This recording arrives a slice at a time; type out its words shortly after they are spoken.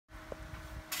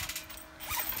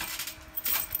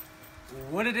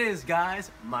What it is,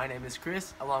 guys, my name is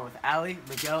Chris, along with Ali,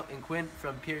 Miguel, and Quinn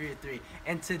from Period 3.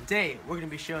 And today, we're going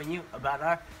to be showing you about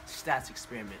our stats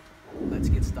experiment. Let's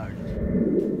get started.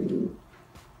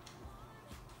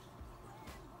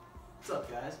 What's up,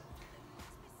 guys?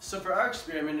 So for our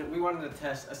experiment, we wanted to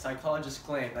test a psychologist's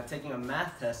claim that taking a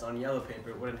math test on yellow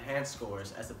paper would enhance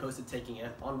scores as opposed to taking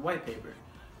it on white paper.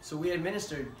 So we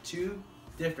administered two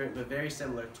different but very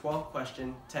similar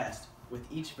 12-question tests, with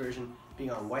each version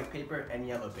being on white paper and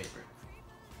yellow paper.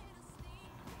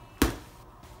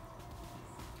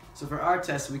 So for our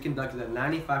test, we conducted a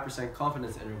 95%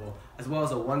 confidence interval as well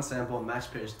as a one-sample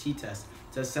matched pairs t-test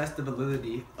to assess the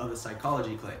validity of the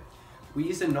psychology claim. We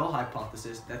used a null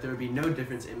hypothesis that there would be no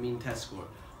difference in mean test score,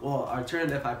 while our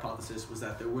alternative hypothesis was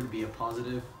that there would be a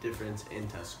positive difference in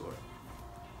test score.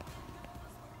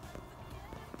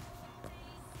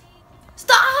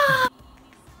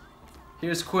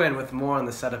 Here's Quinn with more on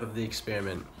the setup of the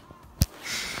experiment.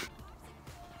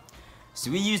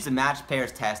 So we used the matched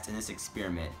pairs test in this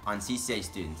experiment on CCA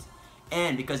students.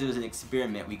 And because it was an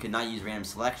experiment, we could not use random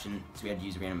selection, so we had to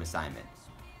use random assignment.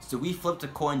 So we flipped a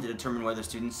coin to determine whether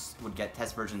students would get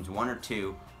test versions 1 or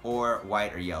 2, or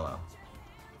white or yellow.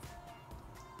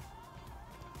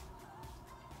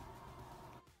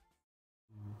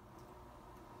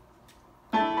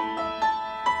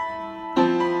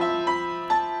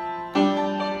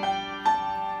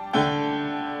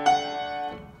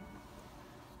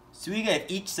 So we gave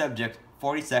each subject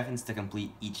 40 seconds to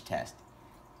complete each test.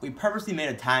 We purposely made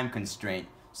a time constraint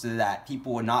so that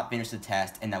people would not finish the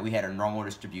test and that we had a normal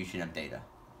distribution of data.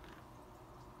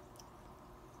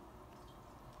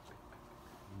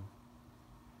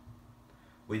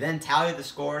 We then tallied the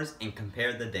scores and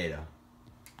compared the data.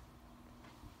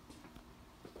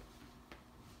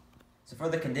 So for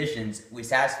the conditions, we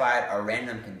satisfied our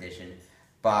random condition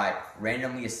by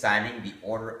randomly assigning the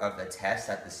order of the tests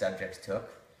that the subjects took.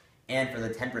 And for the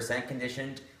 10%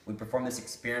 condition, we performed this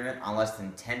experiment on less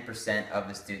than 10% of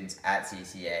the students at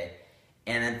CCA.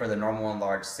 And then for the normal and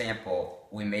large sample,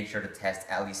 we made sure to test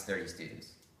at least 30 students.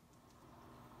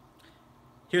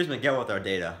 Here's Miguel with our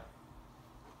data.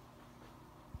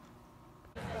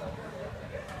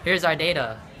 Here's our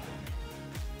data.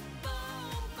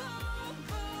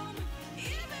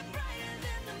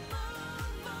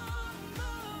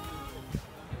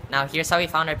 Now here's how we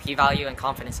found our p-value and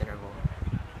confidence interval.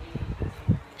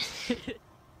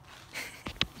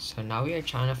 So now we are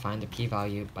trying to find the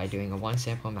p-value by doing a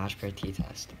one-sample match pair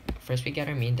t-test. First we get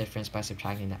our mean difference by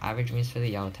subtracting the average means for the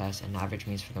yellow test and average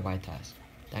means for the white test.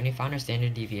 Then we found our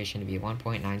standard deviation to be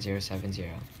 1.9070.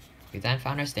 We then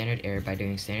found our standard error by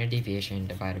doing standard deviation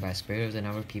divided by square root of the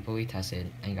number of people we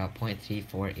tested and got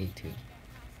 0.3482.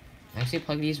 Next we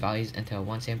plug these values into a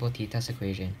one-sample t-test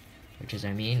equation, which is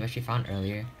our mean, which we found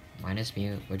earlier, minus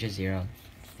mu, which is 0,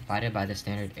 divided by the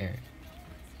standard error.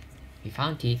 We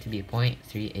found t to be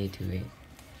 0.3828.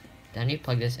 Then we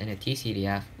plug this into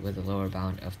TCDF with a lower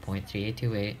bound of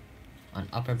 0.3828, an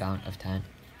upper bound of 10,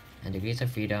 and degrees of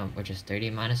freedom, which is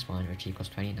 30 minus 1, which equals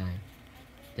 29.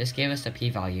 This gave us the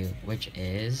p-value, which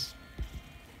is...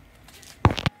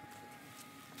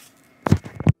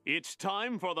 It's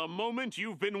time for the moment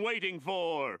you've been waiting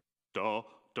for.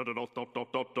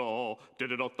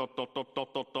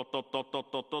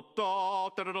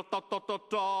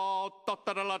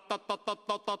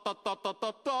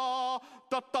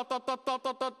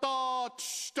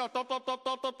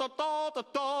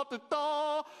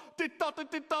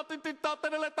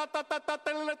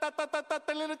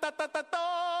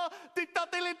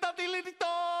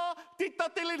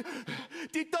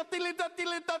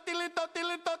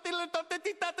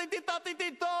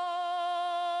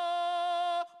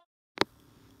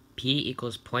 P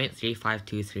equals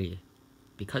 0.3523.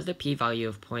 Because the p-value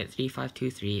of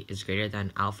 0.3523 is greater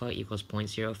than alpha equals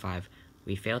 0.05,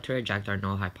 we fail to reject our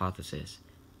null hypothesis.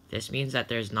 This means that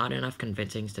there is not enough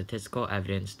convincing statistical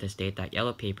evidence to state that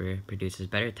yellow paper produces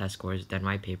better test scores than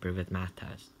white paper with math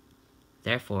tests.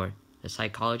 Therefore, the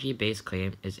psychology-based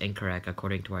claim is incorrect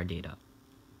according to our data.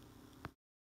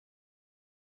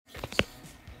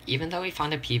 Even though we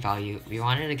found a p-value, we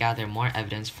wanted to gather more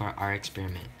evidence for our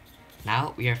experiment.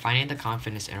 Now, we are finding the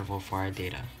confidence interval for our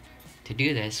data. To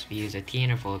do this, we use a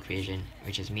t-interval equation,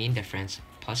 which is mean difference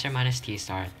plus or minus t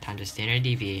star times the standard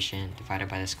deviation divided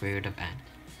by the square root of n.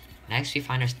 Next, we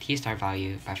find our t star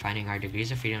value by finding our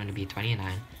degrees of freedom to be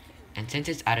 29, and since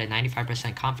it's at a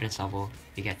 95% confidence level,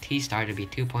 we get t star to be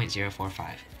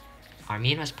 2.045. Our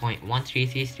mean was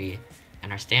 0.1333,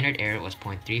 and our standard error was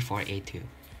 0.3482.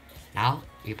 Now,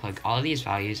 we plug all these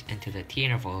values into the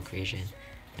t-interval equation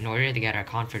in order to get our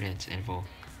confidence interval,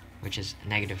 which is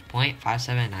negative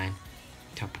 0.579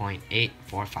 to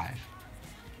 0.845.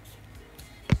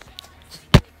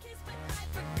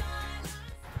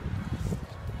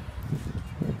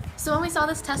 So when we saw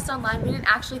this test online, we didn't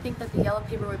actually think that the yellow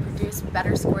paper would produce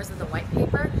better scores than the white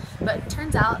paper, but it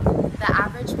turns out the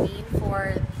average mean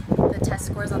for the test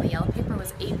scores on the yellow paper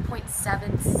was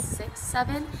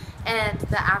 8.767, and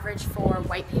the average for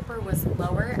white paper was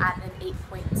lower at an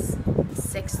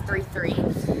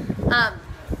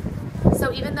 8.633.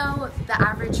 So even though the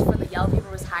average for the yellow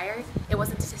paper was higher, it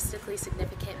wasn't statistically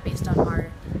significant based on our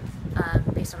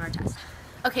test.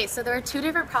 Okay, so there are two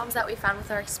different problems that we found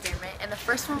with our experiment, and the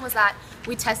first one was that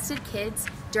we tested kids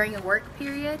during a work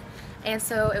period, and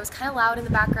so it was kind of loud in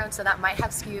the background, so that might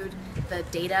have skewed the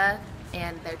data,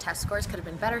 and their test scores could have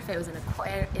been better if it was in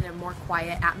a more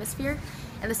quiet atmosphere.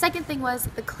 And the second thing was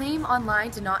the claim online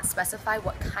did not specify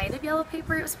what kind of yellow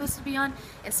paper it was supposed to be on,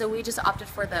 and so we just opted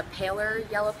for the paler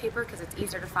yellow paper because it's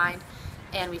easier to find,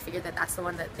 and we figured that that's the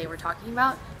one that they were talking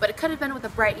about. But it could have been with a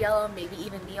bright yellow, maybe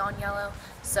even neon yellow,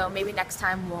 so maybe next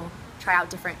time we'll try out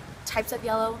different types of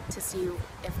yellow to see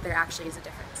if there actually is a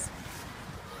difference.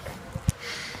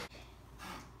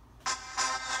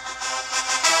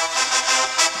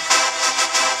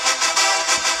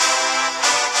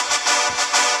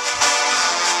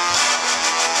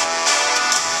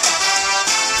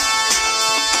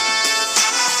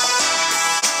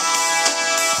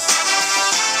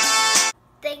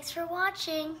 Thanks for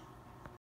watching.